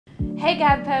Hey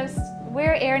Guideposts,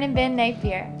 we're Erin and Ben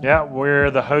Napier. Yeah,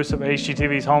 we're the hosts of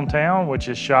HGTV's Hometown, which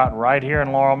is shot right here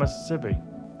in Laurel, Mississippi.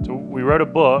 So we wrote a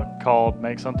book called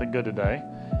Make Something Good Today,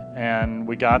 and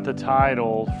we got the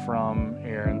title from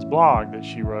Erin's blog that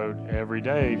she wrote every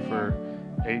day for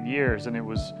 8 years. And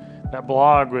that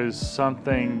blog was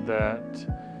something that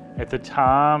at the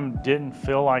time didn't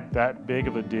feel like that big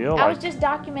of a deal. I was just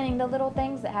documenting the little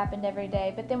things that happened every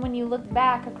day, but then when you look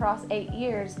back across 8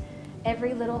 years,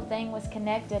 every little thing was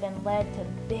connected and led to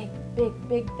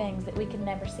big things that we could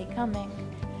never see coming.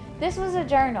 This was a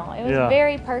journal. It was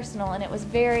very personal, and it was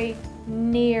very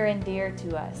near and dear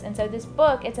to us. And so this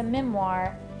book, it's a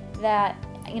memoir that,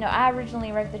 I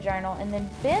originally wrote the journal, and then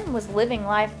Ben was living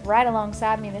life right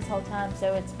alongside me this whole time.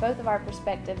 So it's both of our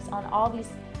perspectives on all these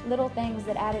little things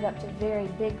that added up to very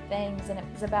big things. And it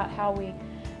was about how we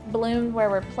bloomed where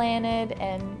we're planted,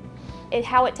 and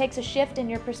how it takes a shift in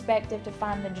your perspective to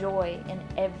find the joy in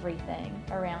everything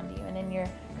around you and in your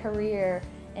career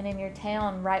and in your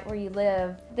town right where you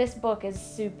live. This book is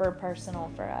super personal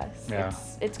for us. Yeah.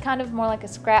 It's kind of more like a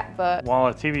scrapbook. While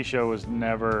a TV show was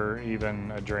never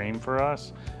even a dream for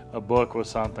us, a book was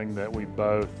something that we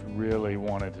both really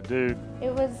wanted to do.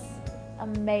 It was a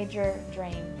major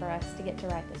dream for us to get to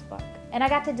write this book. And I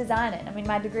got to design it. I mean,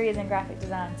 my degree is in graphic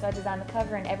design, so I designed the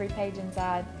cover and every page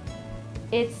inside.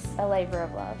 It's a labor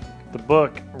of love. The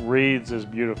book reads as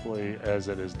beautifully as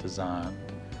it is designed,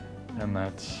 and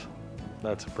that's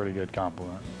a pretty good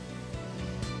compliment.